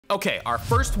Okay, our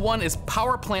first one is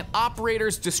power plant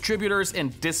operators, distributors,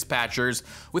 and dispatchers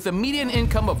with a median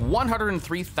income of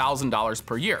 $103,000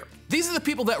 per year. These are the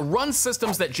people that run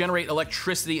systems that generate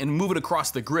electricity and move it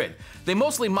across the grid. They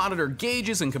mostly monitor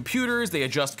gauges and computers, they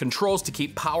adjust controls to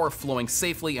keep power flowing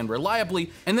safely and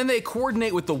reliably, and then they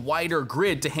coordinate with the wider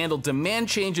grid to handle demand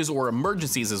changes or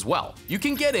emergencies as well. You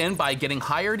can get in by getting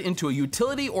hired into a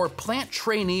utility or plant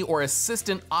trainee or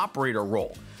assistant operator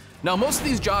role. Now, most of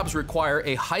these jobs require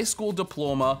a high school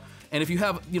diploma, and if you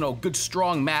have, good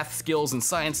strong math skills and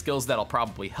science skills, that'll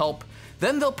probably help.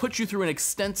 Then they'll put you through an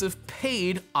extensive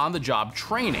paid on-the-job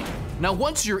training. Now,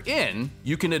 once you're in,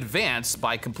 you can advance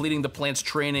by completing the plant's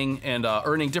training and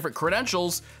earning different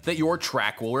credentials that your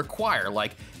track will require,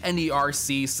 like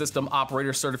NERC system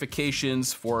operator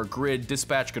certifications for grid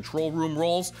dispatch control room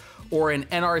roles, or an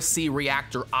NRC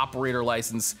reactor operator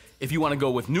license if you want to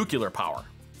go with nuclear power.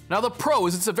 Now the pro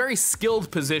is it's a very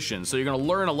skilled position, so you're gonna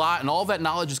learn a lot and all that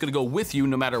knowledge is gonna go with you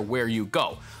no matter where you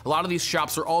go. A lot of these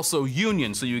shops are also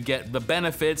union, so you get the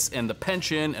benefits and the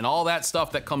pension and all that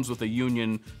stuff that comes with a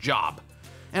union job.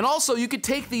 And also you could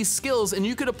take these skills and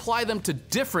you could apply them to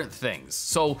different things.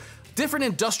 So different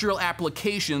industrial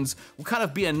applications will kind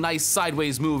of be a nice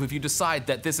sideways move if you decide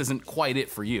that this isn't quite it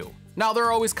for you. Now, there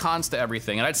are always cons to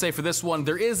everything, and I'd say for this one,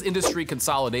 there is industry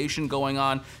consolidation going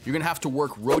on. You're gonna have to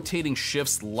work rotating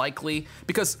shifts likely,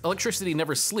 because electricity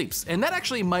never sleeps, and that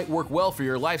actually might work well for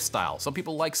your lifestyle. Some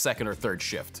people like second or third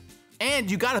shift. And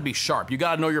you gotta be sharp. You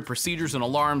gotta know your procedures and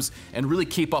alarms and really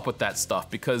keep up with that stuff,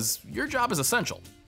 because your job is essential.